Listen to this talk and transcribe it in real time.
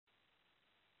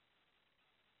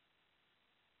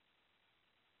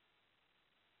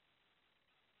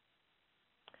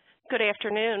Good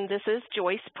afternoon. This is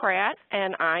Joyce Pratt,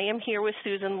 and I am here with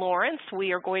Susan Lorenc.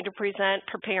 We are going to present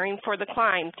Preparing for the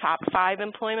Climb, Top 5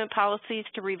 Employment Policies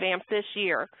to Revamp this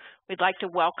year. We'd like to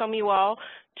welcome you all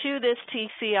to this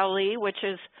TCLE, which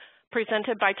is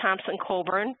presented by Thompson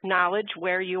Colburn, Knowledge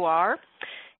Where You Are,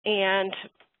 and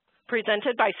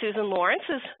presented by Susan Lorenc,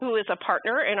 who is a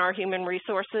partner in our Human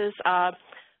Resources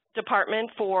Department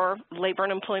for Labor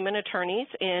and Employment Attorneys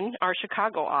in our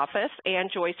Chicago office, and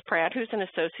Joyce Pratt, who's an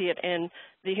associate in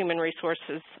the Human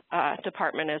Resources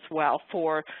Department as well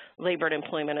for Labor and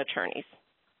Employment Attorneys.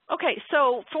 Okay,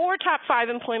 so for Top 5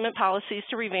 Employment Policies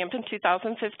to Revamp in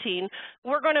 2015,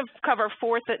 we're going to cover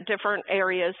 4 different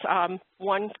areas.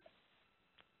 One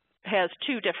has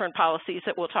 2 different policies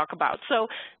that we'll talk about. So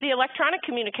the Electronic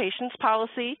Communications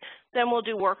Policy, then we'll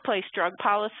do Workplace Drug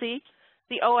Policy,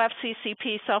 the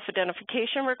OFCCP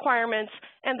self-identification requirements,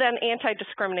 and then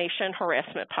anti-discrimination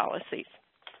harassment policies.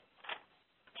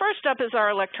 First up is our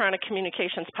electronic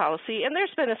communications policy, and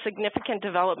there's been a significant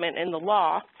development in the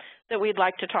law that we'd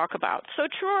like to talk about. So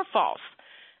true or false?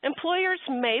 Employers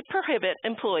may prohibit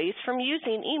employees from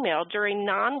using email during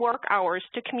non-work hours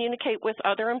to communicate with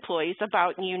other employees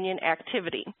about union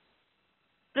activity.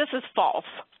 This is false.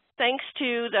 Thanks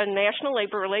to the National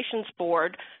Labor Relations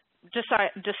Board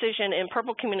decision in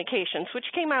Purple Communications,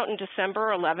 which came out in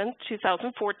December 11,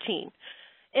 2014.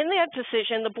 In that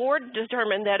decision, the board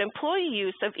determined that employee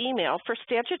use of email for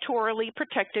statutorily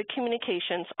protected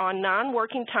communications on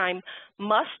non-working time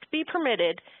must be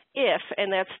permitted if,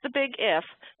 and that's the big if,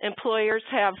 employers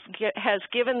has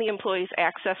given the employees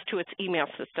access to its email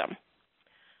system.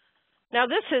 Now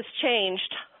this has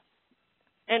changed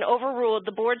and overruled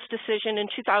the board's decision in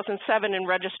 2007 in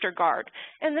Register Guard.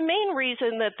 And the main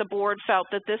reason that the board felt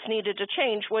that this needed to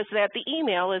change was that the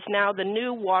email is now the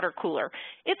new water cooler.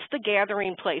 It's the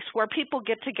gathering place where people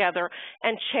get together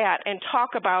and chat and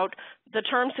talk about the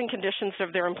terms and conditions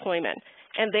of their employment.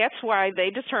 And that's why they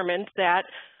determined that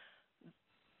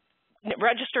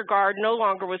Register Guard no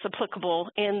longer was applicable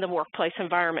in the workplace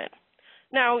environment.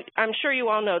 Now, I'm sure you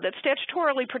all know that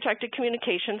statutorily protected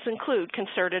communications include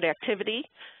concerted activity,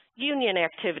 union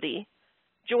activity,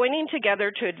 joining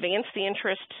together to advance the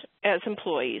interest as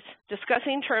employees,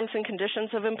 discussing terms and conditions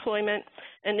of employment,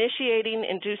 initiating,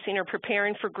 inducing, or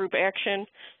preparing for group action,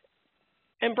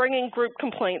 and bringing group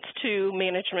complaints to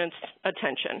management's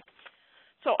attention.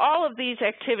 So all of these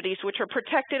activities, which are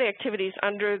protected activities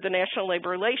under the National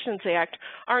Labor Relations Act,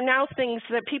 are now things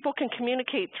that people can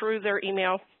communicate through their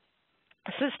email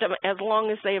system as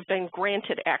long as they have been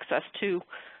granted access to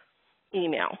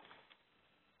email.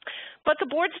 But the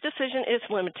board's decision is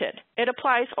limited. It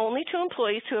applies only to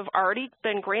employees who have already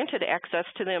been granted access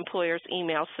to the employer's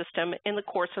email system in the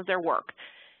course of their work,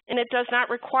 and it does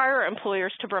not require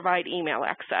employers to provide email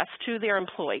access to their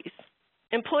employees.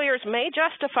 Employers may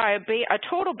justify a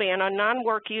total ban on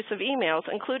non-work use of emails,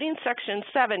 including Section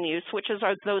 7 use, which is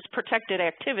those protected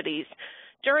activities,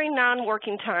 during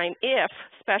non-working time if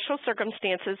special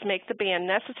circumstances make the ban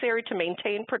necessary to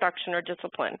maintain production or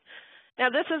discipline. Now,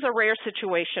 this is a rare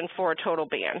situation for a total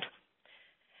ban.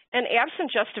 And absent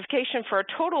justification for a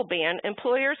total ban,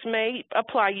 employers may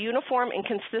apply uniform and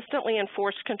consistently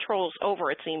enforced controls over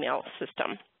its email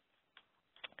system.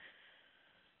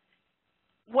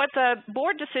 What the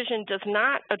board decision does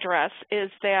not address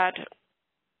is that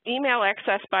email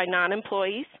access by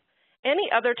non-employees,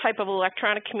 any other type of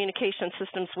electronic communication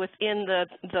systems within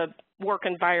the work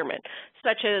environment,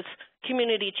 such as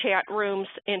community chat rooms,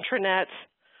 intranets,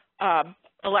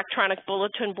 electronic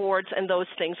bulletin boards, and those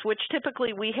things, which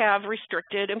typically we have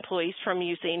restricted employees from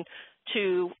using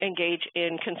to engage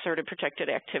in concerted protected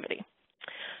activity.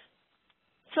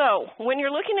 So when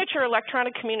you're looking at your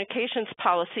electronic communications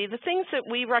policy, the things that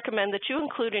we recommend that you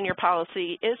include in your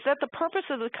policy is that the purpose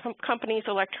of the company's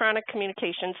electronic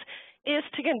communications is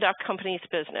to conduct company's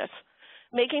business,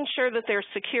 making sure that there's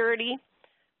security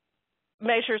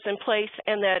measures in place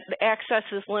and that the access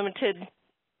is limited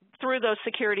through those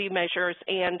security measures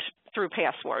and through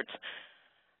passwords.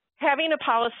 Having a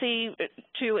policy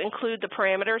to include the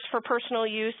parameters for personal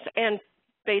use and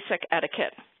basic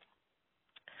etiquette.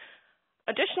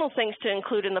 Additional things to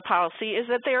include in the policy is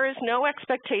that there is no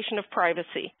expectation of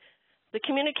privacy. The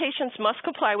communications must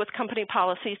comply with company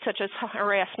policies such as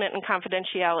harassment and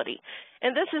confidentiality.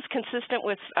 And this is consistent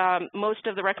with most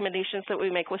of the recommendations that we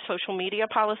make with social media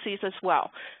policies as well,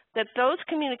 that those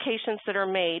communications that are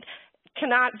made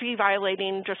cannot be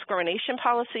violating discrimination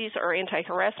policies or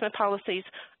anti-harassment policies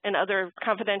and other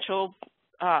confidential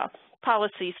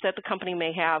policies that the company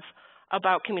may have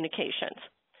about communications.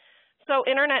 So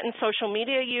internet and social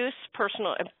media use,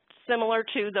 Similar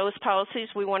to those policies,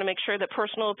 we want to make sure that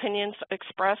personal opinions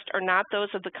expressed are not those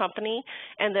of the company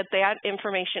and that that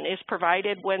information is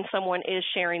provided when someone is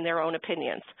sharing their own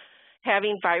opinions.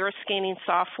 Having virus scanning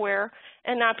software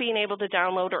and not being able to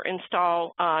download or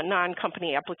install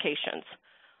non-company applications.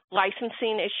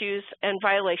 Licensing issues and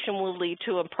violation will lead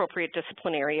to appropriate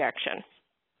disciplinary action.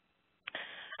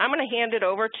 I'm going to hand it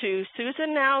over to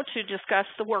Susan now to discuss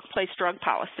the workplace drug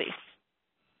policy.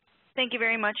 Thank you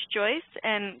very much, Joyce,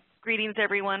 and greetings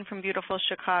everyone from beautiful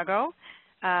Chicago.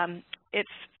 It's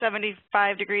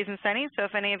 75 degrees and sunny, so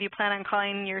if any of you plan on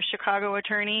calling your Chicago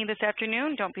attorney this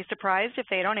afternoon, don't be surprised if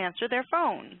they don't answer their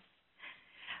phone.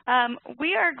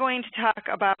 We are going to talk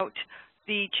about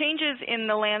the changes in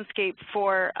the landscape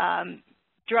for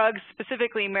drugs,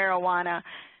 specifically marijuana.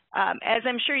 As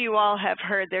I'm sure you all have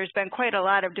heard, there's been quite a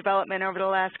lot of development over the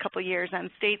last couple of years on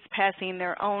states passing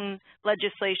their own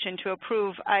legislation to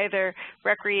approve either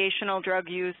recreational drug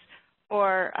use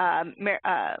or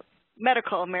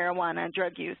medical marijuana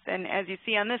drug use. And as you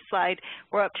see on this slide,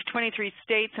 we're up to 23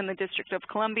 states in the District of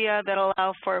Columbia that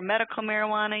allow for medical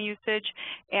marijuana usage,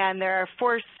 and there are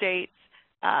 4 states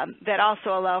that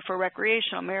also allow for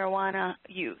recreational marijuana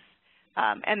use.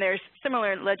 And there's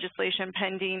similar legislation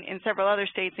pending in several other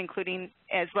states, including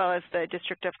as well as the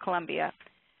District of Columbia.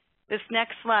 This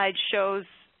next slide shows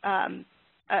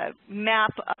a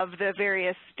map of the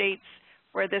various states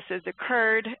where this has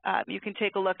occurred. You can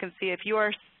take a look and see if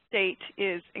your state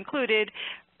is included.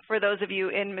 For those of you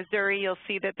in Missouri, you'll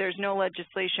see that there's no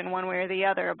legislation one way or the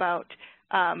other about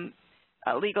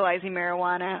legalizing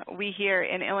marijuana. We here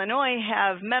in Illinois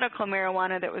have medical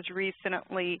marijuana that was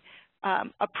recently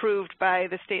approved by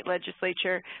the state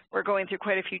legislature. We're going through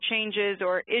quite a few changes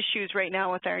or issues right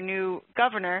now with our new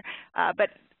governor, but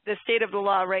the state of the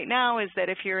law right now is that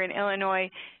if you're in Illinois,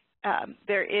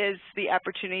 there is the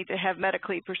opportunity to have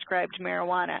medically prescribed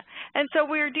marijuana. And so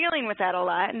we're dealing with that a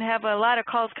lot and have a lot of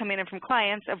calls coming in from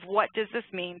clients of what does this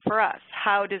mean for us?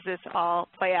 How does this all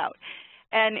play out?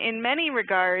 And in many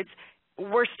regards,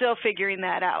 we're still figuring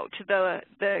that out.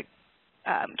 The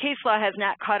case law has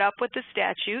not caught up with the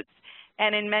statutes.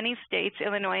 And in many states,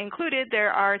 Illinois included,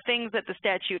 there are things that the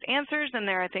statute answers and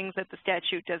there are things that the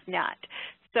statute does not.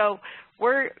 So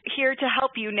we're here to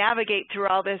help you navigate through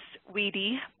all this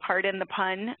weedy, pardon the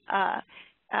pun,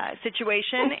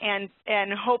 situation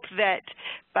and hope that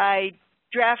by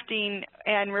drafting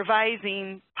and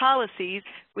revising policies,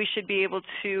 we should be able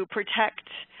to protect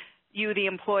you, the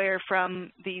employer,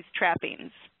 from these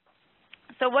trappings.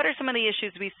 So what are some of the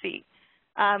issues we see?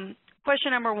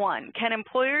 Question number 1, can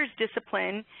employers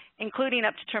discipline, including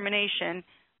up to termination,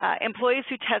 employees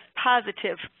who test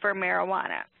positive for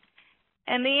marijuana?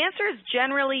 And the answer is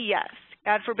generally yes.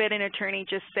 God forbid an attorney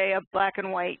just say a black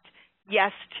and white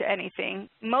yes to anything.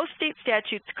 Most state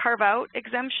statutes carve out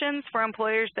exemptions for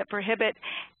employers that prohibit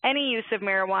any use of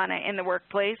marijuana in the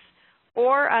workplace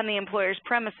or on the employer's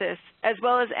premises, as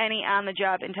well as any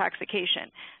on-the-job intoxication.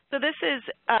 So this is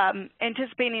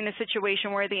anticipating a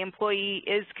situation where the employee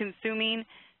is consuming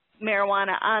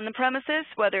marijuana on the premises,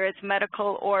 whether it's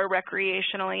medical or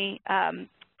recreationally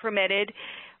permitted,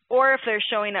 or if they're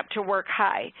showing up to work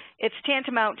high. It's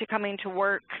tantamount to coming to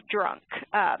work drunk.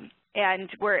 And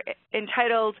we're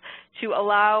entitled to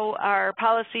allow our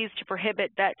policies to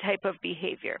prohibit that type of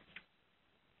behavior.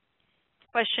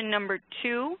 Question number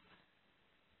 2.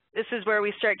 This is where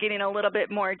we start getting a little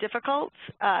bit more difficult.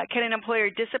 Can an employer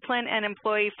discipline an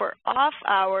employee for off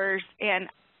hours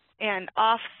and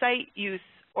off-site use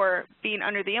or being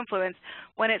under the influence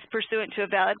when it's pursuant to a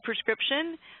valid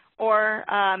prescription or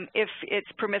if it's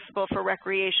permissible for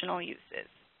recreational uses?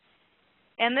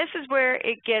 And this is where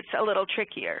it gets a little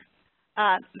trickier.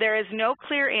 There is no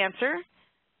clear answer.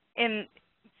 In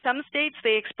some states,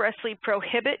 they expressly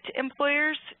prohibit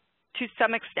employers to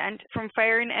some extent from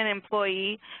firing an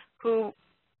employee who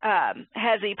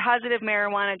has a positive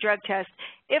marijuana drug test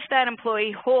if that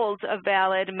employee holds a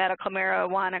valid medical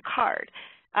marijuana card.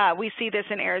 We see this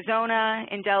in Arizona,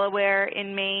 in Delaware,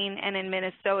 in Maine, and in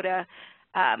Minnesota,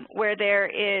 where there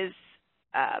is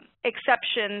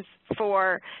exceptions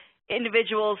for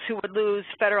individuals who would lose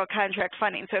federal contract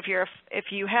funding. So if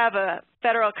you have a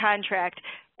federal contract,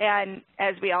 and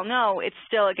as we all know, it's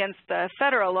still against the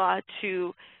federal law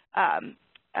to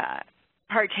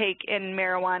partake in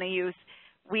marijuana use,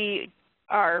 we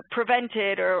are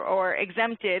prevented or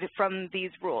exempted from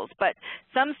these rules. But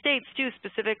some states do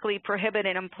specifically prohibit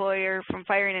an employer from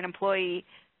firing an employee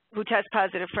who tests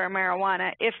positive for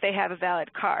marijuana if they have a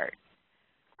valid card.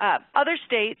 Other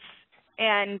states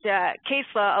and case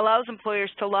law allows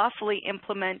employers to lawfully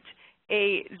implement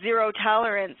a zero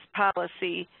tolerance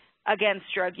policy against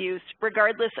drug use,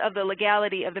 regardless of the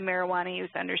legality of the marijuana use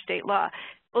under state law.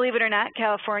 Believe it or not,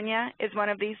 California is one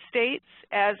of these states,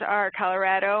 as are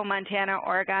Colorado, Montana,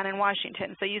 Oregon, and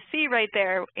Washington. So you see right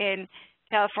there in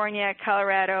California,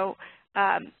 Colorado,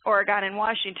 Oregon, and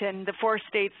Washington, the 4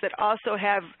 states that also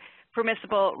have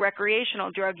permissible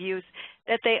recreational drug use,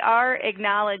 that they are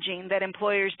acknowledging that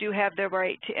employers do have the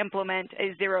right to implement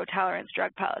a zero-tolerance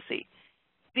drug policy.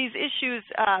 These issues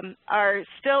are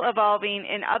still evolving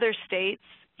in other states.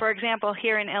 For example,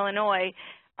 here in Illinois,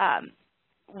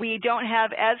 we don't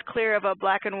have as clear of a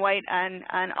black and white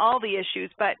on all the issues,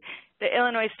 but the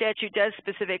Illinois statute does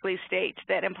specifically state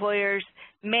that employers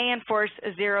may enforce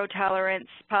a zero-tolerance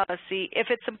policy if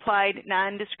it's applied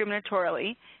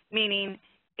non-discriminatorily, meaning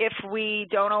if we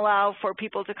don't allow for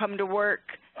people to come to work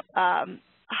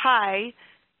high,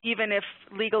 even if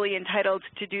legally entitled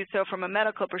to do so from a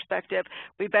medical perspective,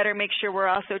 we better make sure we're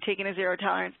also taking a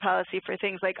zero-tolerance policy for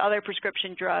things like other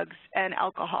prescription drugs and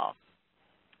alcohol.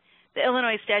 The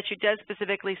Illinois statute does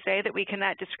specifically say that we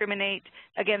cannot discriminate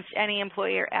against any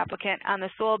employer applicant on the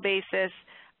sole basis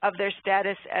of their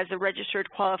status as a registered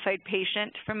qualified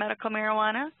patient for medical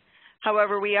marijuana.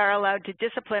 However, we are allowed to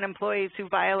discipline employees who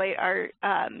violate our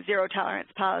zero-tolerance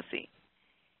policy.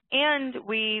 And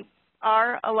we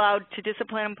are allowed to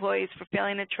discipline employees for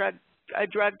failing a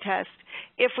drug test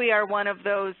if we are one of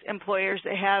those employers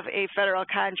that have a federal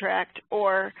contract,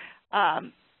 or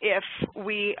if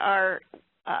we are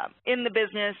in the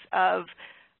business of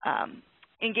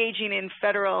engaging in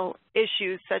federal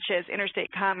issues such as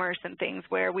interstate commerce and things,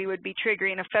 where we would be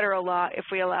triggering a federal law if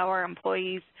we allow our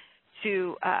employees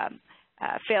to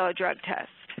fail a drug test.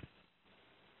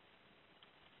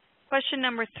 Question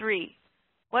number 3,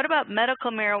 what about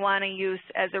medical marijuana use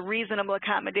as a reasonable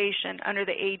accommodation under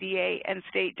the ADA and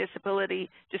state disability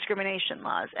discrimination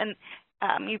laws?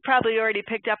 And you probably already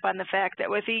picked up on the fact that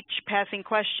with each passing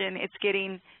question, it's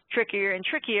getting trickier and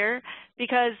trickier,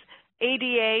 because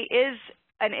ADA is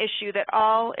an issue that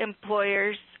all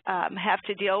employers have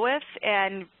to deal with,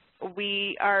 and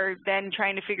we are then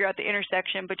trying to figure out the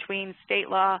intersection between state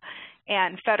law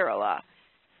and federal law.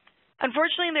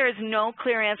 Unfortunately, there is no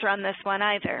clear answer on this one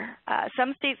either.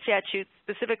 Some state statutes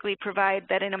specifically provide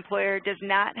that an employer does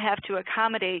not have to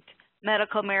accommodate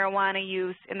medical marijuana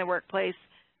use in the workplace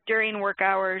during work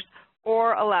hours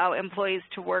or allow employees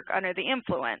to work under the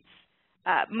influence.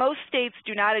 Most states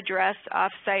do not address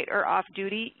off-site or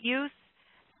off-duty use.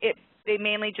 They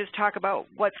mainly just talk about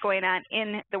what's going on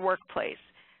in the workplace.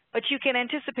 But you can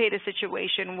anticipate a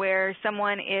situation where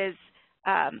someone is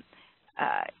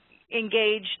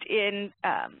engaged in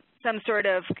some sort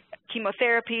of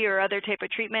chemotherapy or other type of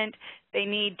treatment. They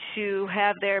need to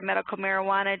have their medical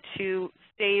marijuana to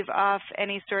stave off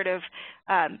any sort of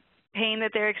pain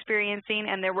that they're experiencing,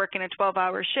 and they're working a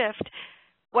 12-hour shift.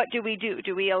 What do?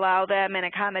 Do we allow them and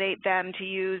accommodate them to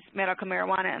use medical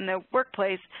marijuana in the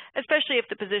workplace, especially if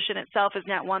the position itself is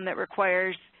not one that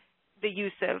requires the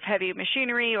use of heavy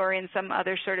machinery or in some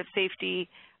other sort of safety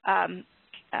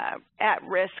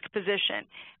at-risk position?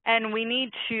 And we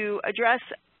need to address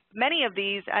many of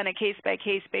these on a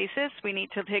case-by-case basis. We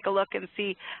need to take a look and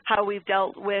see how we've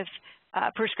dealt with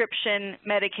prescription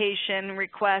medication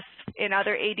requests in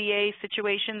other ADA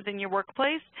situations in your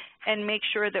workplace, and make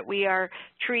sure that we are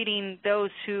treating those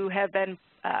who have been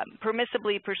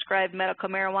permissibly prescribed medical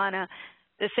marijuana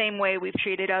the same way we've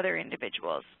treated other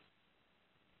individuals.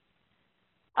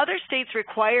 Other states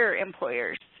require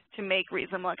employers to make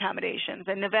reasonable accommodations,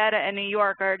 and Nevada and New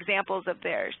York are examples of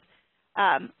theirs,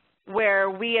 where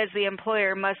we as the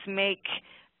employer must make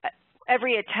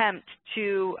every attempt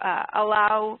to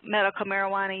allow medical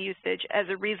marijuana usage as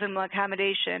a reasonable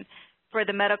accommodation for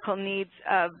the medical needs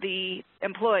of the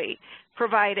employee,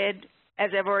 provided,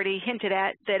 as I've already hinted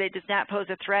at, that it does not pose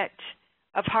a threat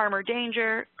of harm or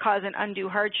danger, cause an undue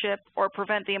hardship, or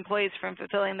prevent the employees from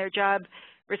fulfilling their job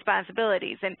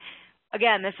responsibilities. And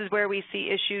again, this is where we see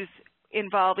issues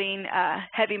involving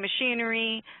heavy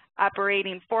machinery,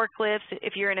 operating forklifts.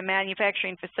 If you're in a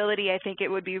manufacturing facility, I think it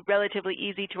would be relatively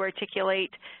easy to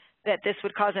articulate that this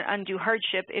would cause an undue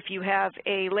hardship if you have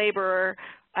a laborer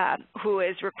who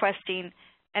is requesting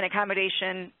an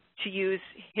accommodation to use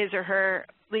his or her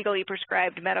legally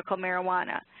prescribed medical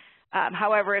marijuana.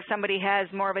 However, if somebody has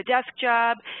more of a desk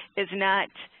job, is not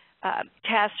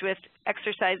tasked with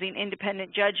exercising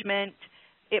independent judgment,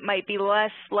 it might be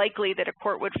less likely that a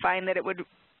court would find that it would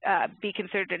be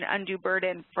considered an undue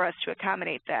burden for us to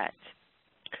accommodate that.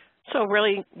 So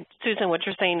really, Susan, what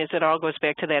you're saying is it all goes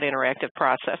back to that interactive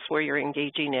process where you're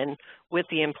engaging in with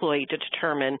the employee to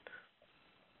determine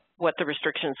what the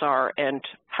restrictions are and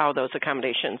how those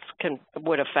accommodations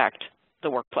would affect the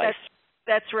workplace.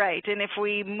 That's right. And if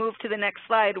we move to the next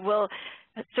slide, we'll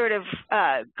sort of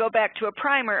go back to a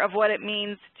primer of what it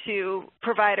means to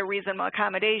provide a reasonable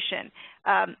accommodation.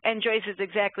 And Joyce is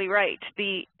exactly right.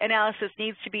 The analysis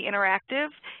needs to be interactive.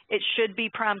 It should be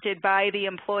prompted by the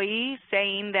employee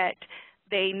saying that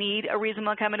they need a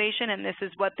reasonable accommodation and this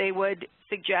is what they would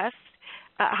suggest.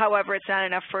 However, it's not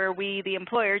enough for we, the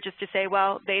employer, just to say,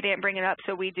 well, they didn't bring it up,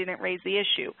 so we didn't raise the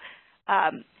issue.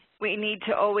 We need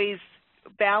to always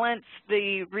balance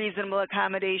the reasonable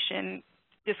accommodation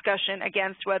discussion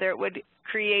against whether it would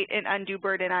create an undue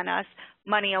burden on us.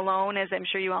 Money alone, as I'm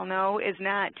sure you all know, is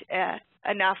not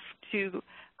enough to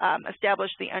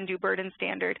establish the undue burden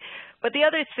standard. But the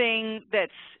other thing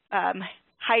that's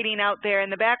hiding out there in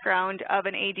the background of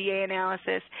an ADA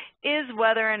analysis is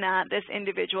whether or not this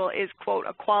individual is, quote,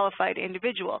 a qualified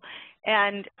individual.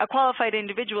 And a qualified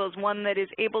individual is one that is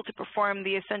able to perform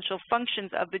the essential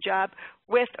functions of the job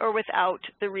with or without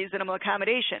the reasonable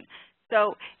accommodation.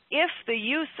 So if the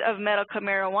use of medical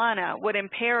marijuana would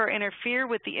impair or interfere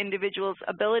with the individual's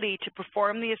ability to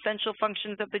perform the essential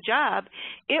functions of the job,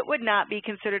 it would not be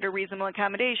considered a reasonable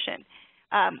accommodation.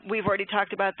 We've already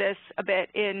talked about this a bit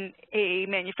in a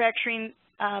manufacturing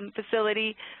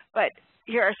facility, but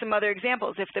here are some other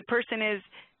examples. If the person is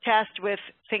tasked with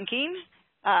thinking,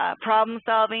 problem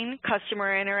solving,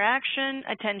 customer interaction,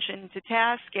 attention to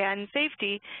task, and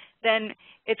safety, then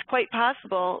it's quite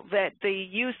possible that the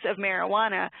use of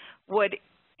marijuana would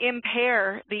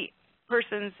impair the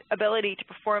person's ability to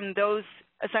perform those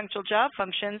essential job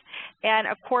functions, and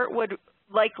a court would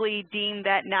likely deem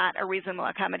that not a reasonable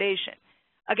accommodation.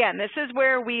 Again, this is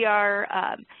where we are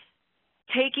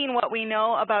taking what we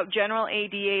know about general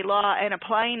ADA law and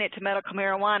applying it to medical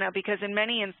marijuana, because in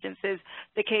many instances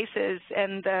the cases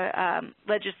and the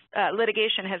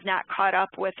litigation has not caught up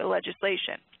with the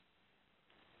legislation.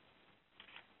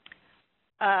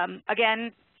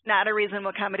 Again, not a reasonable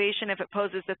accommodation if it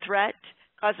poses a threat,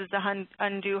 causes the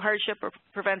undue hardship, or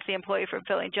prevents the employee from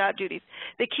fulfilling job duties.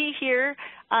 The key here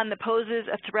on the poses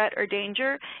a threat or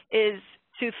danger is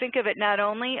to think of it not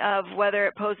only of whether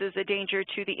it poses a danger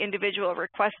to the individual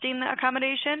requesting the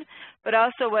accommodation, but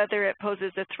also whether it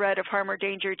poses a threat of harm or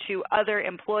danger to other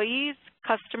employees,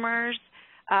 customers,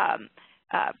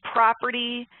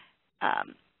 property,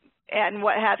 and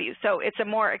what have you. So it's a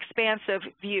more expansive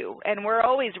view, and we're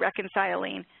always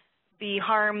reconciling the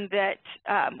harm that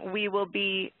we will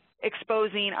be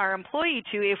exposing our employee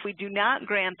to if we do not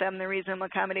grant them the reasonable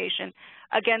accommodation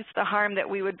against the harm that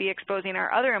we would be exposing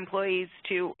our other employees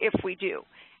to if we do.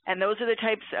 And those are the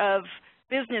types of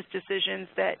business decisions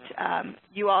that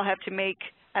you all have to make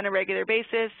on a regular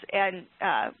basis, and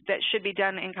that should be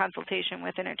done in consultation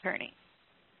with an attorney.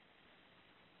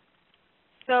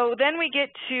 So then we get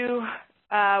to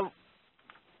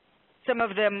some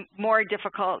of the more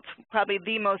difficult, probably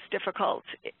the most difficult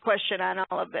question on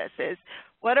all of this is,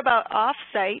 what about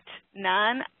off-site,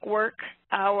 non-work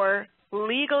hour,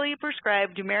 legally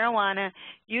prescribed marijuana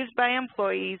used by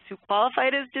employees who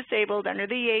qualified as disabled under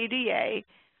the ADA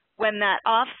when that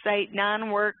off-site,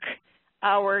 non-work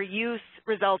hour use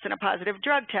results in a positive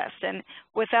drug test? And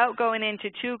without going into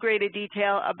too great a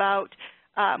detail about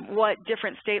what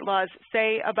different state laws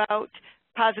say about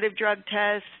positive drug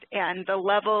tests and the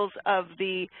levels of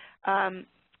the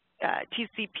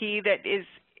TCP that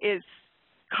is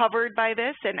covered by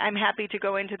this, and I'm happy to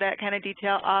go into that kind of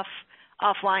detail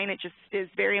offline. It just is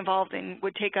very involved and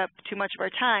would take up too much of our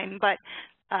time, but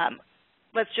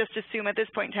let's just assume at this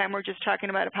point in time we're just talking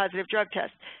about a positive drug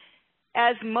test.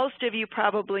 As most of you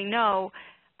probably know,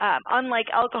 unlike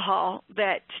alcohol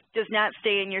that does not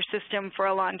stay in your system for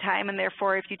a long time, and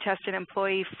therefore if you test an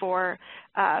employee for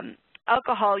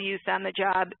alcohol use on the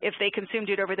job, if they consumed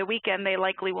it over the weekend, they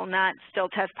likely will not still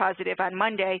test positive on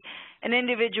Monday. An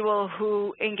individual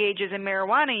who engages in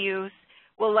marijuana use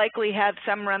will likely have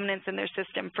some remnants in their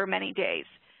system for many days.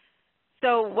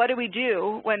 So what do we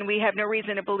do when we have no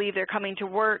reason to believe they're coming to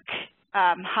work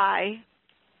high,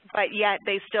 but yet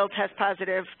they still test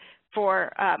positive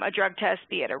for a drug test,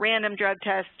 be it a random drug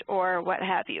test or what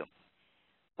have you?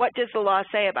 What does the law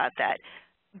say about that?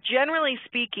 Generally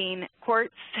speaking,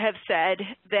 courts have said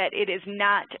that it is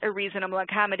not a reasonable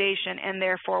accommodation, and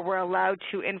therefore we're allowed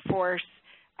to enforce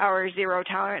our zero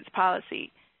tolerance policy.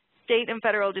 State and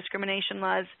federal discrimination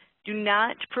laws do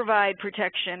not provide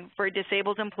protection for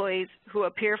disabled employees who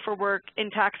appear for work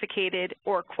intoxicated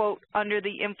or, quote, under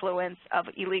the influence of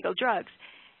illegal drugs.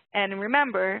 And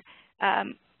remember,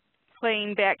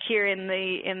 playing back here in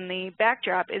the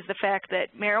backdrop is the fact that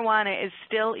marijuana is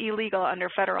still illegal under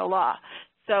federal law.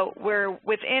 So we're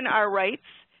within our rights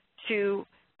to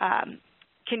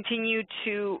continue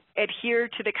to adhere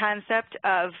to the concept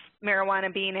of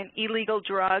marijuana being an illegal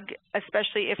drug,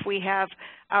 especially if we have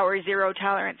our zero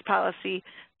tolerance policy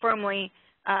firmly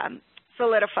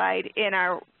solidified in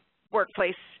our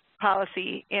workplace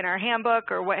policy in our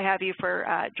handbook or what have you for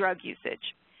drug usage.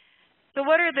 So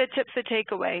what are the tips to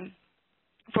take away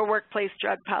for workplace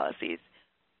drug policies?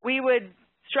 We would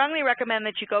strongly recommend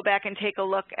that you go back and take a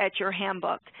look at your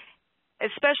handbook,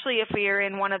 especially if we are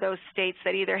in one of those states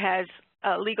that either has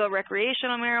legal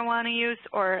recreational marijuana use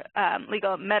or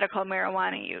legal medical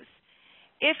marijuana use.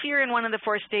 If you're in one of the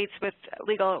 4 states with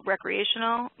legal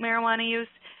recreational marijuana use,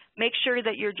 make sure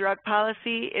that your drug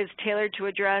policy is tailored to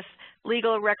address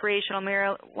legal recreational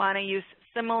marijuana use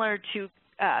similar to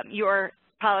your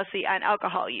policy on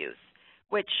alcohol use,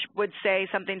 which would say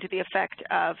something to the effect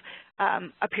of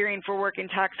appearing for work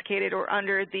intoxicated or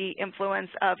under the influence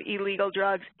of illegal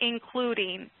drugs,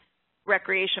 including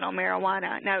recreational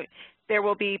marijuana. Now, there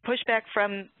will be pushback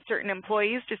from certain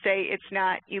employees to say it's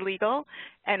not illegal,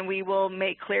 and we will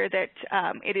make clear that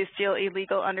it is still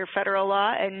illegal under federal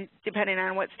law, and depending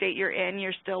on what state you're in,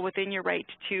 you're still within your right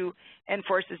to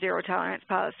enforce a zero tolerance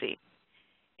policy.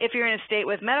 If you're in a state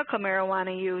with medical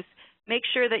marijuana use, make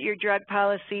sure that your drug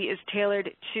policy is tailored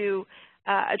to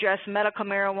address medical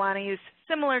marijuana use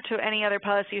similar to any other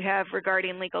policy you have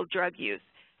regarding legal drug use.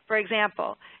 For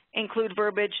example, include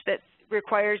verbiage that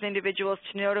requires individuals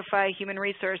to notify human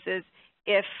resources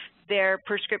if their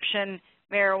prescription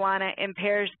marijuana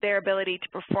impairs their ability to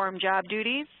perform job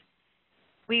duties.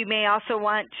 We may also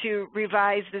want to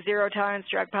revise the zero tolerance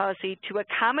drug policy to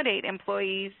accommodate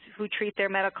employees who treat their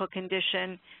medical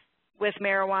condition with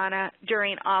marijuana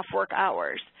during off-work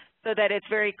hours, so that it's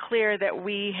very clear that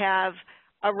we have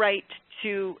a right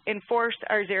to enforce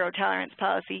our zero tolerance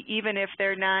policy even if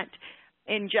they're not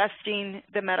ingesting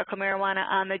the medical marijuana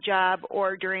on the job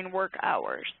or during work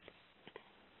hours.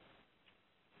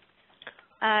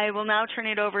 I will now turn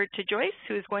it over to Joyce,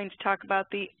 who is going to talk about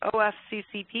the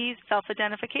OFCCP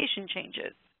self-identification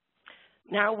changes.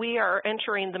 Now we are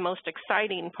entering the most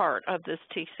exciting part of this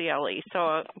TCLE,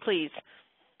 so please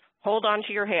hold on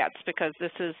to your hats because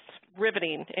this is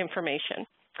riveting information.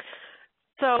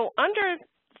 So under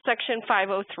Section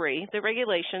 503, the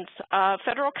regulations,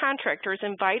 federal contractors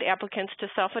invite applicants to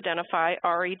self-identify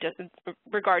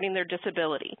regarding their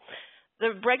disability.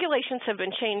 The regulations have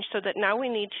been changed so that now we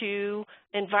need to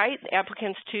invite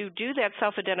applicants to do that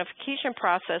self-identification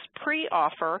process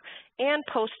pre-offer and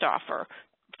post-offer.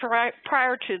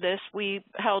 Prior to this, we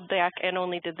held back and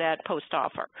only did that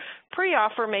post-offer.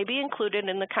 Pre-offer may be included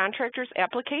in the contractor's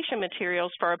application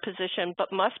materials for a position,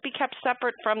 but must be kept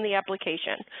separate from the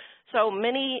application. So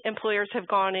many employers have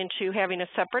gone into having a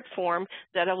separate form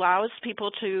that allows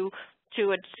people to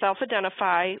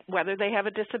self-identify whether they have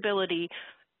a disability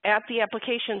at the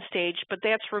application stage, but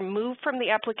that's removed from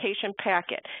the application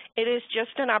packet. It is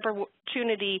just an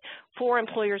opportunity for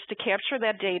employers to capture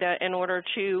that data in order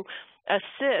to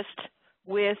assist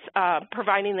with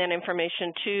providing that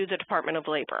information to the Department of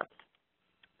Labor.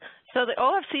 So the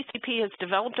OFCCP has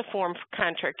developed a form for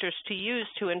contractors to use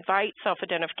to invite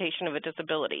self-identification of a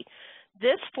disability.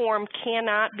 This form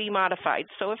cannot be modified.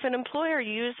 So if an employer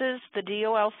uses the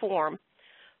DOL form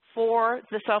for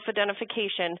the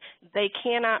self-identification, they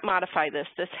cannot modify this.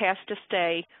 This has to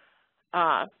stay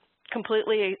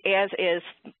completely as is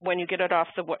when you get it off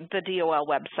the DOL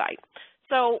website.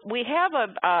 So we have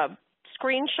a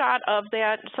screenshot of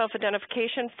that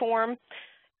self-identification form,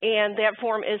 and that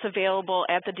form is available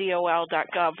at the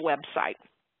DOL.gov website.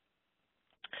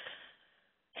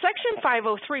 Section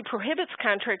 503 prohibits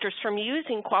contractors from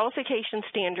using qualification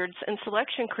standards and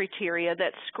selection criteria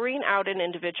that screen out an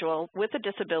individual with a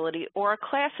disability or a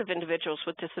class of individuals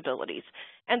with disabilities.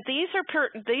 And these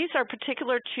are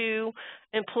particular to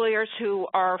employers who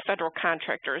are federal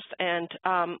contractors. And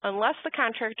unless the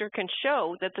contractor can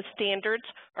show that the standards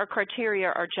or criteria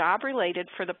are job-related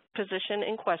for the position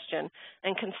in question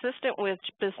and consistent with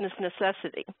business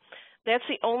necessity, that's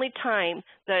the only time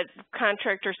that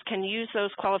contractors can use those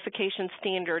qualification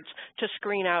standards to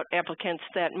screen out applicants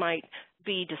that might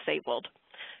be disabled.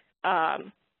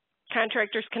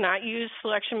 Contractors cannot use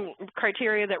selection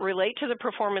criteria that relate to the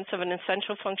performance of an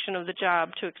essential function of the job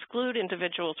to exclude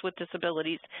individuals with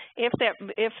disabilities if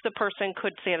the person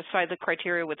could satisfy the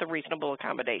criteria with a reasonable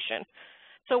accommodation.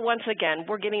 So once again,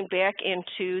 we're getting back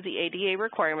into the ADA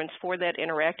requirements for that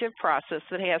interactive process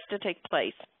that has to take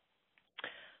place.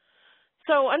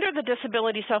 So under the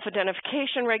disability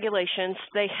self-identification regulations,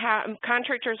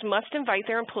 contractors must invite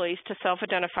their employees to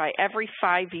self-identify every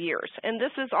 5 years. And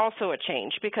this is also a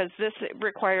change because this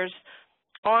requires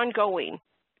ongoing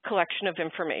collection of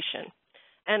information.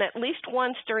 And at least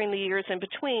once during the years in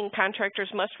between, contractors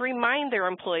must remind their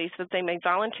employees that they may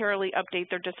voluntarily update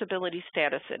their disability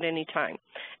status at any time.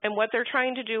 And what they're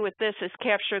trying to do with this is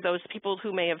capture those people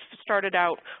who may have started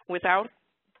out without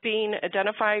being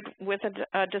identified with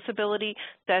a disability,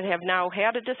 that have now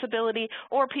had a disability,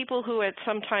 or people who at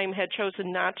some time had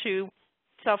chosen not to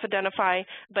self-identify,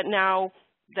 but now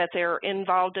that they're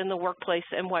involved in the workplace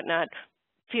and whatnot,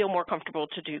 feel more comfortable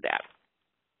to do that.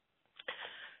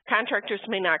 Contractors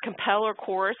may not compel or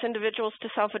coerce individuals to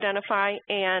self-identify,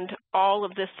 and all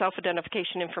of this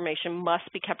self-identification information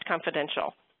must be kept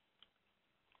confidential.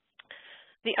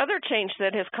 The other change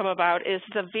that has come about is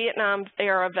the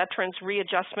Vietnam-era Veterans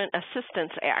Readjustment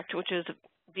Assistance Act, which is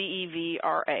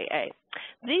VEVRAA.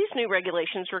 These new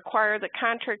regulations require that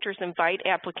contractors invite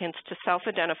applicants to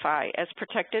self-identify as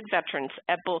protected veterans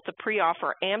at both the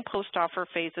pre-offer and post-offer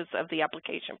phases of the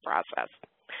application process.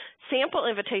 Sample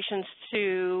invitations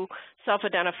to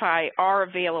self-identify are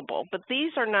available, but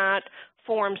these are not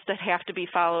forms that have to be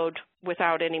followed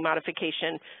without any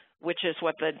modification, which is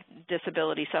what the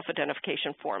disability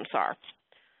self-identification forms are.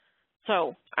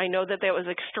 So I know that that was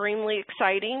extremely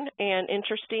exciting and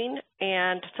interesting,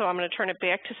 and so I'm going to turn it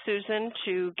back to Susan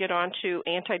to get on to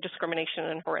anti-discrimination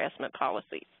and harassment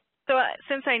policies. So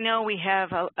since I know we have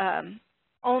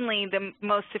only the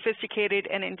most sophisticated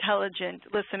and intelligent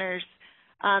listeners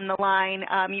on the line,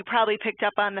 you probably picked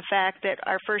up on the fact that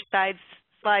our first slide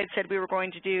said we were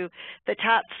going to do the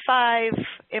top 5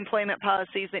 employment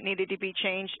policies that needed to be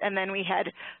changed, and then we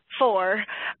had 4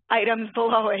 items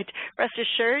below it. Rest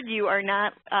assured, you are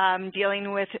not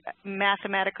dealing with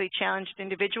mathematically challenged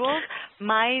individuals.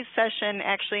 My session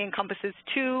actually encompasses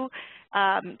 2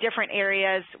 different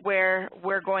areas where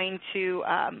we're going to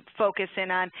focus in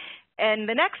on. And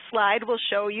the next slide will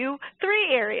show you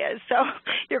 3 areas. So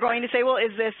you're going to say, well,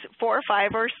 is this 4,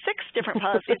 5, or 6 different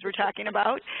policies we're talking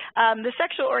about? The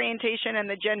sexual orientation and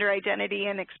the gender identity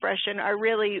and expression are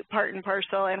really part and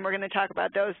parcel, and we're going to talk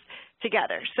about those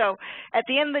together. So at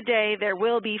the end of the day, there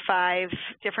will be 5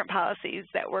 different policies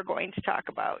that we're going to talk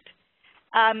about.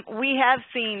 We have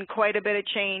seen quite a bit of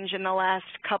change in the last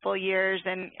couple years,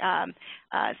 and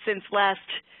since last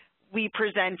we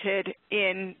presented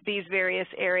in these various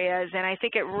areas, and I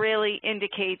think it really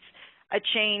indicates a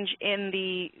change in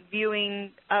the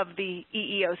viewing of the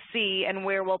EEOC, and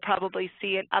where we'll probably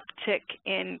see an uptick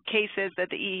in cases that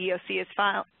the EEOC is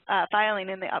filing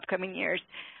in the upcoming years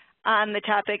on the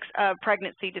topics of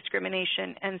pregnancy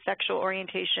discrimination and sexual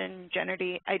orientation, gender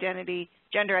identity,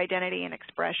 and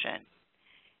expression.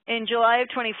 In July of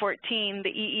 2014, the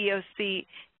EEOC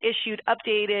issued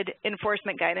updated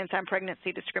enforcement guidance on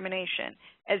pregnancy discrimination.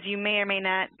 As you may or may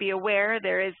not be aware,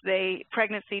 there is the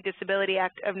Pregnancy Disability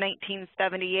Act of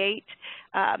 1978.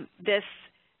 This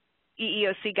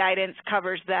EEOC guidance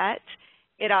covers that.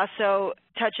 It also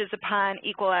touches upon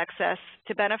equal access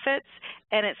to benefits,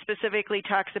 and it specifically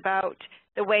talks about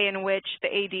the way in which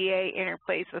the ADA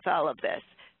interplays with all of this.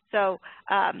 So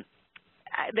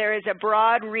there is a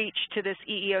broad reach to this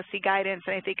EEOC guidance,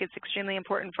 and I think it's extremely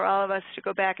important for all of us to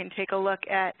go back and take a look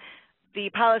at the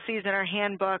policies in our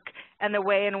handbook and the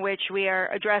way in which we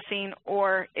are addressing,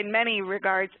 or in many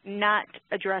regards, not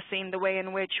addressing the way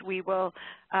in which we will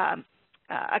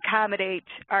accommodate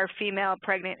our female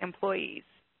pregnant employees.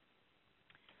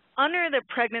 Under the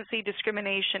Pregnancy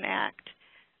Discrimination Act,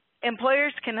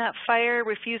 employers cannot fire,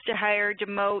 refuse to hire,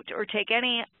 demote, or take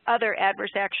any other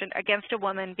adverse action against a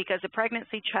woman because of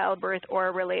pregnancy, childbirth, or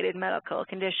a related medical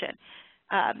condition.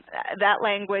 That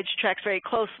language tracks very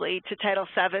closely to Title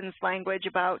VII's language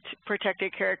about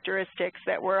protected characteristics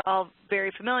that we're all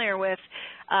very familiar with.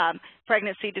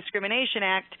 Pregnancy Discrimination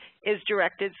Act is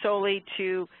directed solely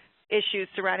to issues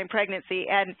surrounding pregnancy,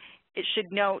 and it should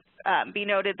be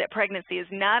noted that pregnancy is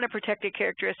not a protected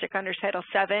characteristic under Title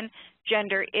VII.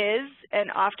 Gender is,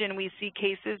 and often we see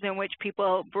cases in which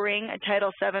people bring a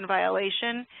Title VII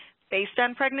violation based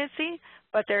on pregnancy,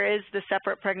 but there is the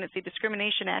separate Pregnancy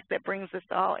Discrimination Act that brings this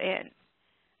all in.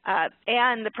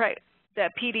 And the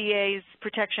PDA's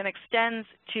protection extends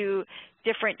to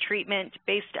different treatment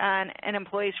based on an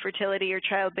employee's fertility or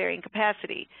childbearing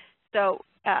capacity. So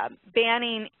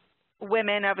banning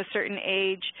women of a certain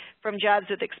age from jobs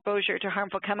with exposure to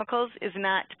harmful chemicals is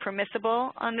not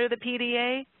permissible under the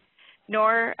PDA,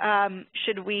 nor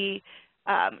should we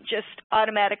just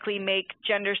automatically make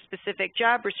gender-specific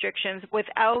job restrictions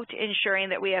without ensuring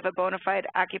that we have a bona fide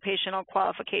occupational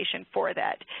qualification for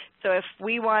that. So if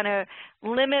we want to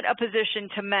limit a position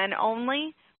to men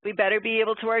only, we better be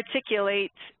able to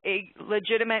articulate a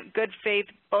legitimate, good faith,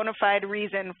 bona fide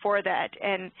reason for that.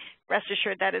 And rest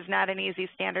assured that is not an easy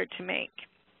standard to make.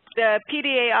 The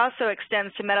PDA also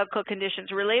extends to medical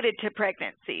conditions related to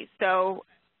pregnancy. So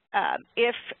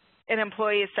if an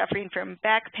employee is suffering from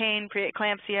back pain,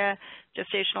 preeclampsia,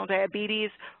 gestational diabetes,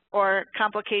 or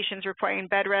complications requiring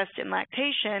bed rest and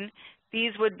lactation,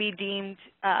 these would be deemed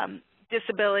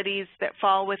disabilities that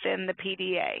fall within the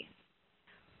PDA.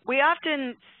 We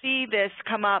often see this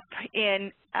come up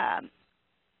in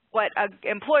what an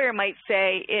employer might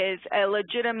say is a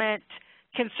legitimate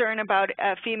concern about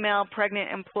a female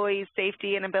pregnant employee's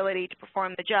safety and ability to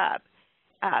perform the job.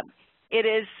 It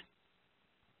is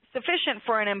sufficient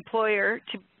for an employer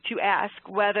to ask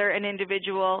whether an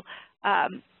individual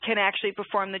can actually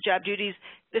perform the job duties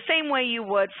the same way you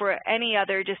would for any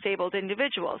other disabled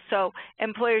individual. So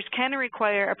employers can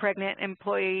require a pregnant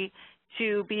employee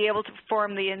to be able to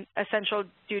perform the essential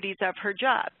duties of her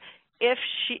job.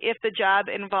 If the job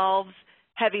involves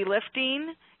heavy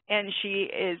lifting and she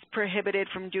is prohibited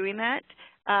from doing that,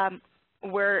 and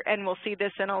we'll see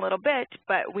this in a little bit,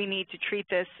 but we need to treat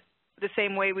this the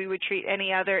same way we would treat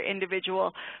any other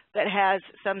individual that has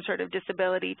some sort of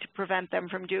disability to prevent them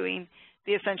from doing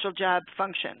the essential job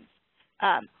functions.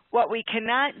 What we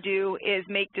cannot do is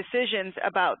make decisions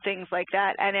about things like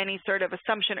that and any sort of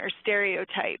assumption or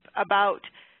stereotype about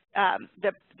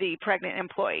the pregnant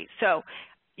employee. So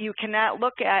you cannot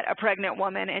look at a pregnant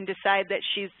woman and decide that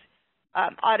she's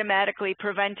automatically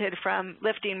prevented from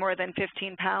lifting more than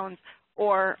 15 pounds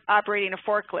or operating a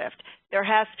forklift. There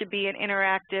has to be an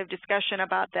interactive discussion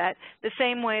about that, the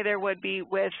same way there would be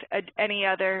with any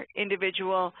other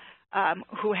individual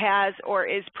who has or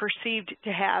is perceived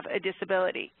to have a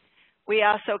disability. We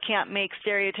also can't make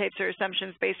stereotypes or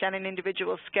assumptions based on an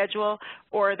individual's schedule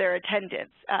or their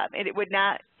attendance. It would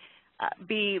not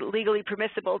be legally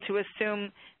permissible to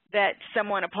assume that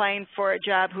someone applying for a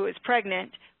job who is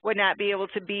pregnant would not be able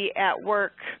to be at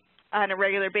work on a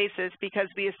regular basis because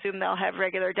we assume they'll have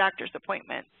regular doctor's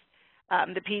appointments.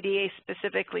 The PDA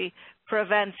specifically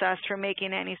prevents us from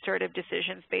making any sort of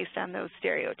decisions based on those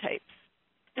stereotypes.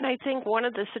 And I think one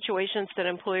of the situations that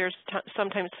employers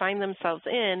sometimes find themselves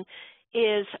in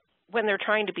is when they're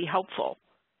trying to be helpful,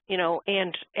 you know,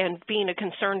 and being a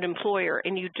concerned employer,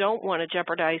 and you don't want to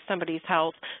jeopardize somebody's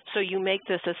health, so you make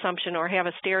this assumption or have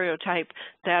a stereotype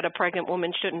that a pregnant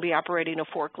woman shouldn't be operating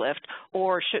a forklift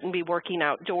or shouldn't be working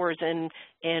outdoors in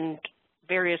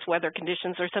various weather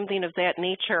conditions or something of that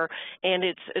nature. And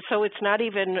it's not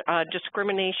even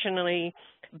discriminationally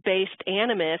based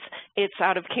animus, it's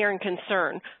out of care and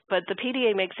concern. But the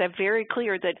PDA makes that very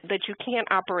clear that you can't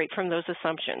operate from those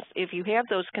assumptions. If you have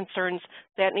those concerns,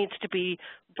 that needs to be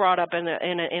brought up in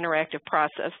an interactive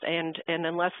process. And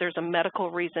unless there's a medical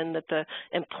reason that the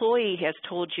employee has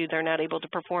told you they're not able to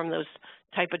perform those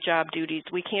type of job duties,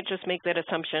 we can't just make that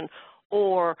assumption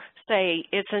or say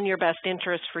it's in your best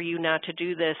interest for you not to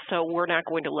do this, so we're not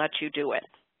going to let you do it.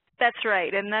 That's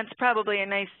right, and that's probably a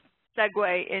nice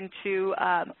segue into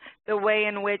the way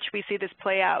in which we see this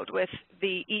play out with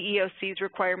the EEOC's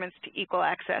requirements to equal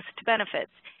access to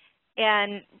benefits.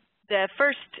 And the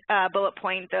first bullet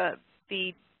point,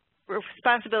 the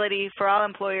responsibility for all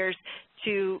employers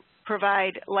to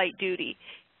provide light duty.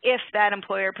 If that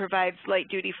employer provides light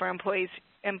duty for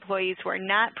employees who are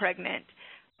not pregnant,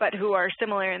 but who are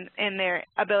similar in their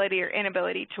ability or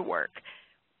inability to work.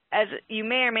 As you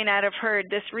may or may not have heard,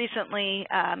 this recently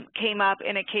came up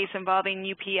in a case involving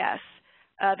UPS.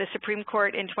 The Supreme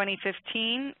Court in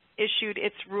 2015 issued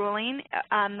its ruling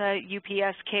on the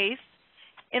UPS case.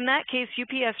 In that case,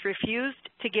 UPS refused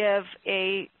to give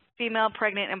a female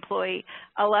pregnant employee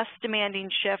a less demanding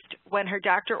shift when her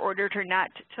doctor ordered her not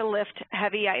to lift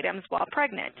heavy items while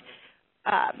pregnant.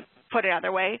 Put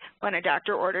another way, when a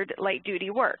doctor ordered light duty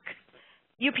work.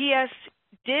 UPS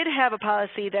did have a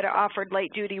policy that offered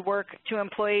light duty work to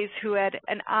employees who had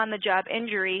an on-the-job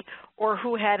injury or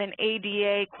who had an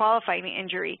ADA qualifying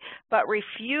injury, but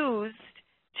refused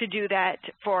to do that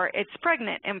for its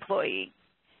pregnant employee.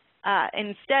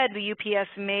 Instead, the UPS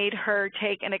made her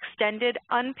take an extended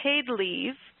unpaid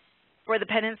leave for the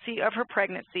pendency of her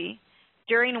pregnancy,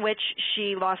 during which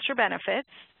she lost her benefits,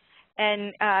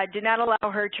 and did not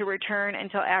allow her to return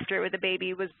until after the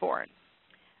baby was born.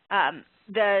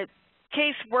 The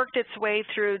case worked its way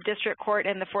through district court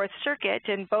and the Fourth Circuit,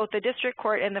 and both the district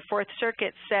court and the Fourth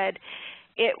Circuit said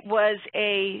it was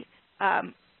a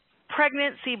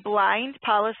pregnancy blind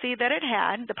policy that it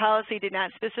had. The policy did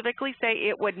not specifically say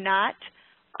it would not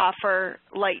offer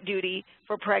light duty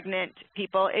for pregnant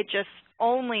people. It just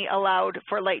only allowed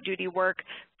for light duty work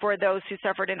for those who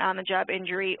suffered an on-the-job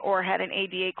injury or had an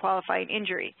ADA qualifying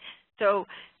injury. So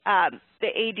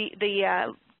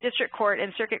the District Court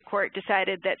and Circuit Court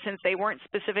decided that since they weren't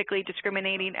specifically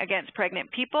discriminating against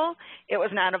pregnant people, it was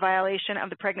not a violation of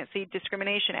the Pregnancy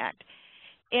Discrimination Act.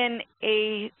 In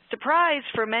a surprise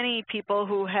for many people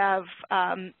who have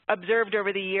observed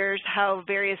over the years how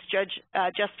various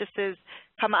justices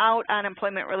come out on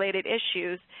employment-related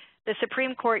issues, the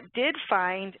Supreme Court did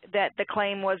find that the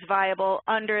claim was viable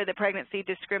under the Pregnancy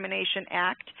Discrimination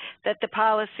Act, that the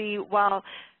policy, while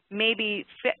maybe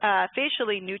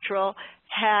facially neutral,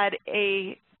 had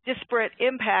a disparate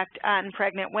impact on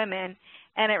pregnant women,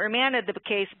 and it remanded the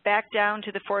case back down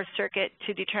to the Fourth Circuit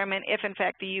to determine if, in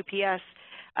fact, the UPS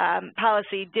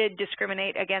policy did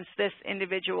discriminate against this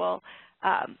individual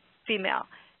female.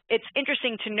 It's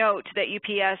interesting to note that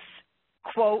UPS,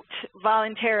 quote,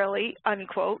 voluntarily,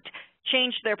 unquote,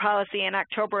 changed their policy in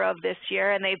October of this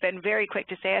year, and they've been very quick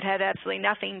to say it had absolutely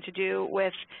nothing to do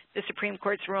with the Supreme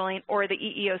Court's ruling or the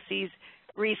EEOC's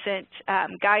recent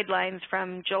guidelines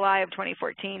from July of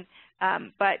 2014,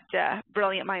 but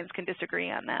brilliant minds can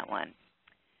disagree on that one.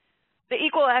 The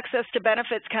equal access to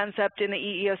benefits concept in the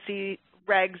EEOC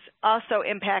regs also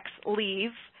impacts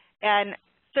leave, and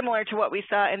similar to what we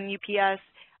saw in UPS,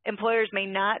 employers may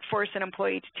not force an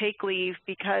employee to take leave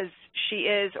because she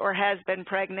is or has been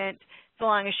pregnant so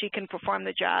long as she can perform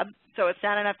the job. So it's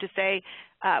not enough to say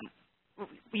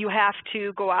you have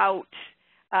to go out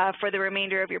for the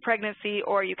remainder of your pregnancy,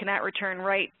 or you cannot return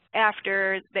right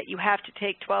after, that you have to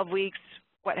take 12 weeks,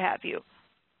 what have you.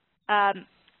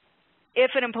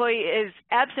 If an employee is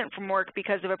absent from work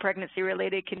because of a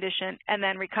pregnancy-related condition and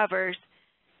then recovers,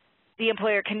 the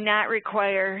employer cannot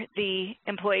require the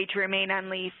employee to remain on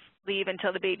leave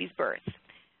until the baby's birth.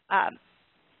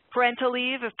 Parental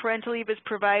leave, if parental leave is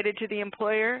provided to the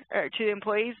employer or to the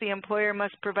employees, the employer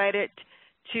must provide it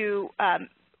to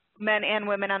men and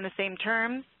women on the same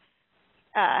terms.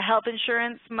 Health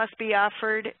insurance must be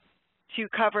offered to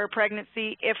cover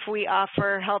pregnancy if we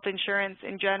offer health insurance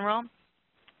in general.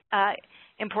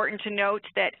 Important to note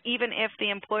that even if the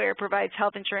employer provides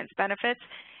health insurance benefits,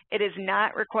 it is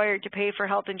not required to pay for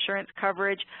health insurance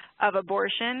coverage of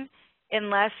abortion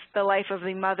unless the life of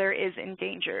the mother is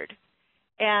endangered.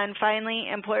 And finally,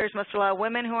 employers must allow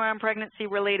women who are on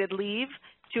pregnancy-related leave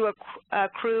to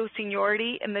accrue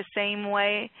seniority in the same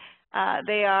way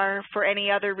they are for any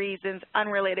other reasons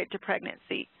unrelated to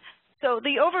pregnancy. So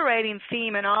the overriding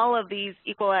theme in all of these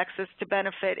equal access to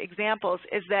benefit examples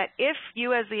is that if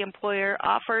you as the employer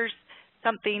offers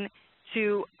something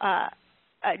to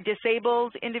a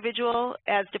disabled individual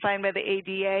as defined by the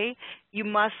ADA, you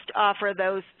must offer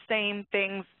those same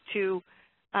things to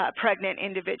pregnant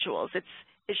individuals. It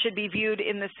should be viewed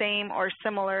in the same or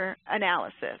similar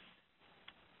analysis,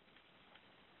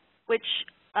 which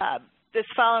this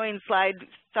following slide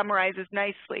summarizes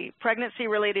nicely.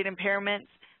 Pregnancy-related impairments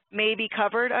may be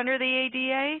covered under the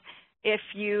ADA if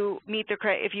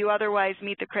you otherwise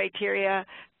meet the criteria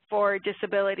for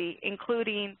disability,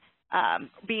 including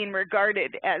being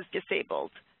regarded as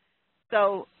disabled.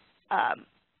 So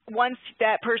once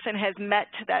that person has met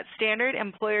that standard,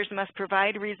 employers must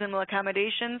provide reasonable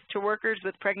accommodations to workers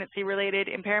with pregnancy-related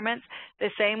impairments the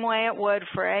same way it would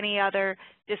for any other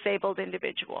disabled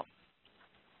individual.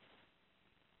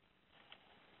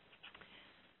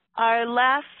 Our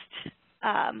last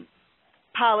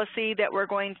policy that we're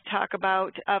going to talk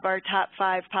about of our top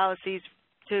 5 policies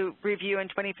to review in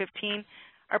 2015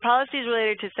 are policies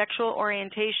related to sexual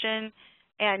orientation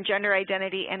and gender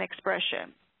identity and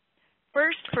expression.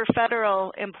 First, for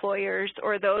federal employers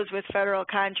or those with federal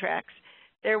contracts,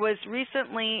 there was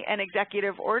recently an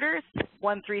executive order,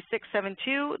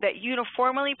 13672, that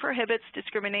uniformly prohibits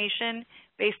discrimination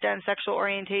based on sexual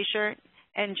orientation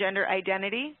and gender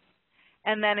identity.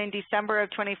 And then in December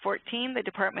of 2014, the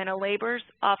Department of Labor's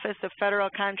Office of Federal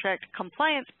Contract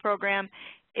Compliance Program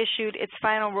issued its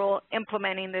final rule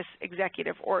implementing this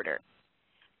executive order.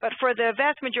 But for the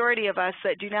vast majority of us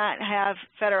that do not have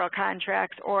federal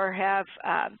contracts or have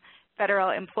federal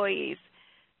employees,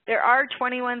 there are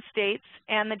 21 states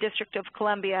and the District of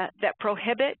Columbia that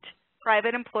prohibit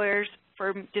private employers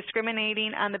from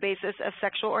discriminating on the basis of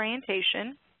sexual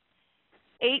orientation.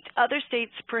 8 other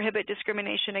states prohibit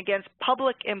discrimination against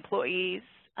public employees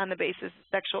on the basis of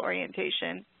sexual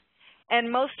orientation.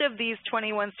 And most of these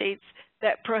 21 states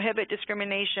that prohibit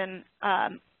discrimination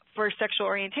for sexual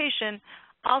orientation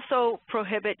also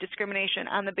prohibit discrimination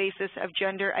on the basis of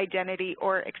gender identity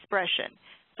or expression.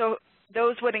 So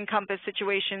those would encompass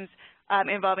situations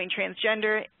involving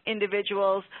transgender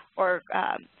individuals or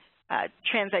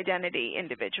trans identity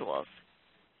individuals.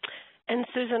 And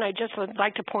Susan, I just would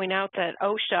like to point out that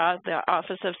OSHA, the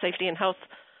Office of Safety and Health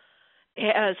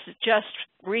has just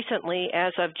recently,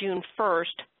 as of June 1st,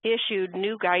 issued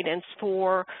new guidance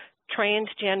for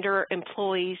transgender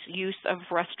employees' use of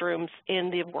restrooms in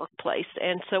the workplace.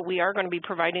 And so we are going to be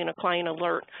providing a client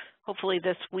alert, hopefully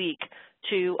this week,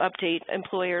 to update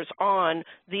employers on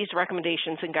these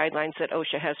recommendations and guidelines that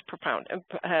OSHA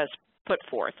has put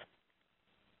forth.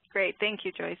 Great. Thank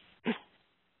you, Joyce.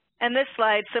 And this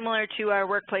slide, similar to our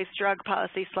workplace drug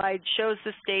policy slide, shows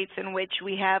the states in which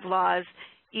we have laws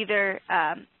either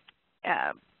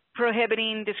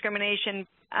prohibiting discrimination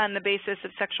on the basis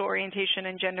of sexual orientation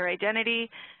and gender identity,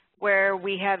 where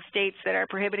we have states that are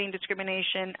prohibiting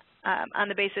discrimination on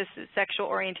the basis of sexual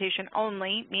orientation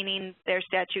only, meaning their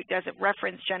statute doesn't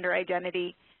reference gender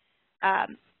identity,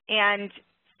 and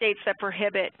states that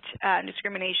prohibit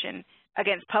discrimination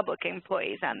against public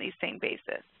employees on these same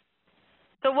basis.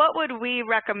 So what would we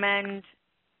recommend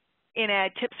in a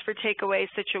tips for takeaway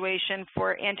situation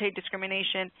for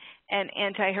anti-discrimination and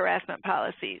anti-harassment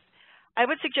policies? I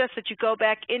would suggest that you go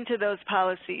back into those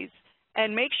policies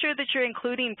and make sure that you're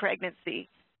including pregnancy,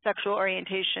 sexual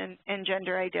orientation, and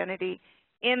gender identity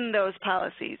in those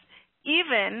policies.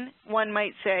 Even, one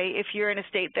might say, if you're in a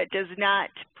state that does not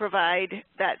provide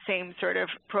that same sort of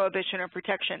prohibition or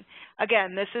protection.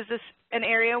 Again, this is an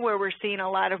area where we're seeing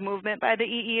a lot of movement by the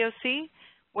EEOC,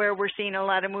 where we're seeing a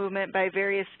lot of movement by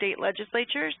various state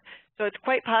legislatures. So it's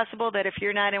quite possible that if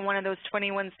you're not in one of those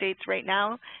 21 states right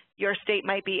now, your state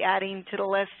might be adding to the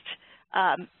list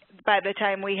by the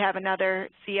time we have another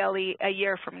CLE a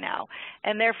year from now.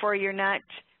 And therefore, you're not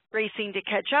racing to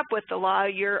catch up with the law,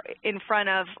 you're in front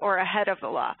of or ahead of the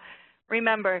law.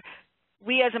 Remember,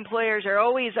 we as employers are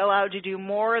always allowed to do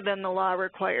more than the law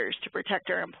requires to protect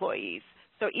our employees.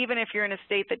 So even if you're in a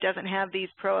state that doesn't have these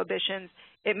prohibitions,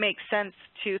 it makes sense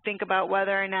to think about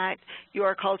whether or not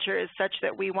your culture is such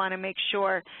that we want to make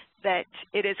sure that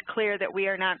it is clear that we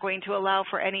are not going to allow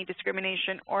for any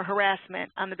discrimination or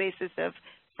harassment on the basis of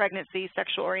pregnancy,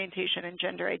 sexual orientation, and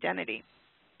gender identity.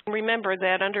 Remember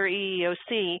that under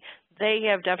EEOC, they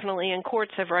have definitely, and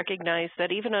courts have recognized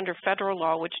that even under federal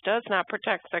law, which does not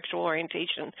protect sexual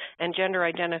orientation and gender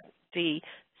identity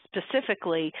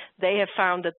specifically, they have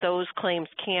found that those claims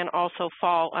can also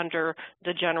fall under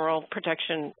the general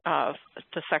protection of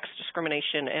the sex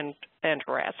discrimination and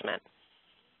harassment.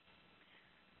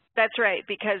 That's right,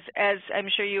 because as I'm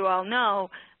sure you all know,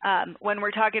 when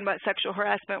we're talking about sexual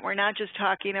harassment, we're not just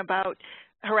talking about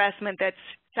harassment that's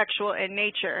sexual in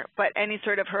nature, but any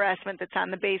sort of harassment that's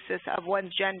on the basis of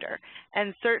one's gender.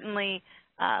 And certainly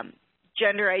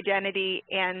gender identity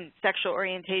and sexual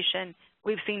orientation,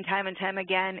 we've seen time and time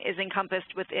again, is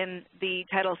encompassed within the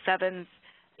Title VII's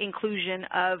inclusion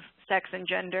of sex and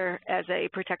gender as a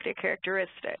protected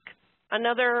characteristic.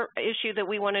 Another issue that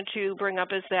we wanted to bring up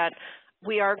is that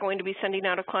we are going to be sending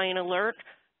out a client alert,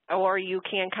 or you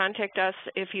can contact us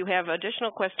if you have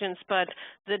additional questions, but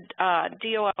the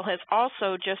DOL has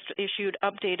also just issued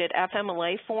updated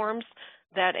FMLA forms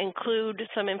that include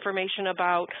some information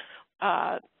about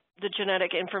the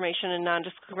Genetic Information and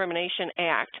Non-Discrimination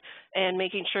Act, and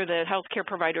making sure that healthcare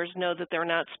providers know that they're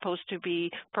not supposed to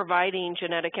be providing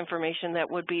genetic information that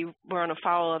would be run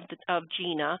afoul of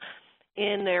GINA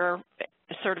in their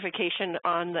certification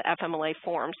on the FMLA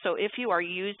forms. So if you are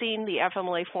using the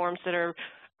FMLA forms that are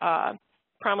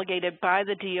promulgated by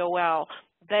the DOL,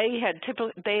 they had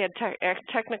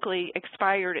technically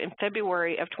expired in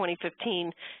February of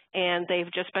 2015, and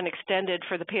they've just been extended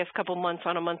for the past couple months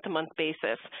on a month-to-month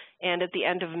basis. And at the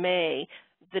end of May,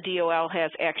 the DOL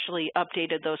has actually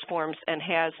updated those forms and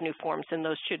has new forms, and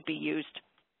those should be used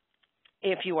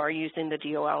if you are using the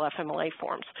DOL FMLA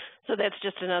forms. So that's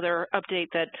just another update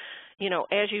that, you know,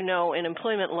 as you know, in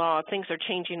employment law, things are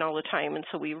changing all the time, and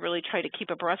so we really try to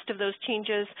keep abreast of those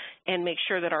changes and make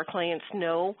sure that our clients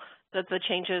know that the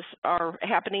changes are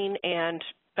happening and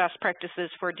best practices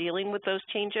for dealing with those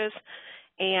changes.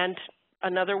 And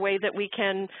another way that we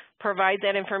can provide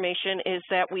that information is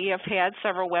that we have had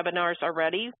several webinars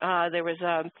already. There was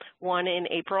one in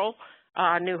April,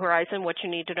 New Horizon, What You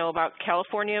Need to Know About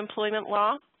California Employment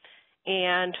Law,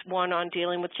 and one on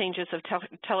dealing with changes of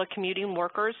telecommuting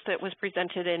workers that was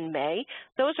presented in May.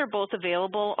 Those are both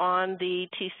available on the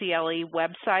TCLE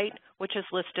website, which is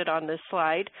listed on this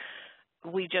slide.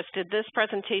 We just did this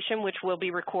presentation, which will be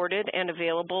recorded and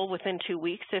available within 2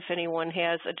 weeks if anyone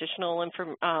has additional wants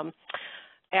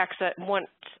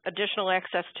additional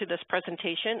access to this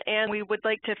presentation. And we would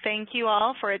like to thank you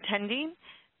all for attending.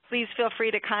 Please feel free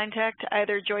to contact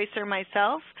either Joyce or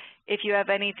myself if you have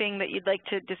anything that you'd like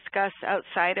to discuss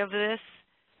outside of this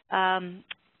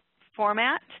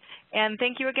format. And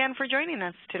thank you again for joining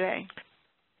us today.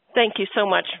 Thank you so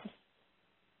much.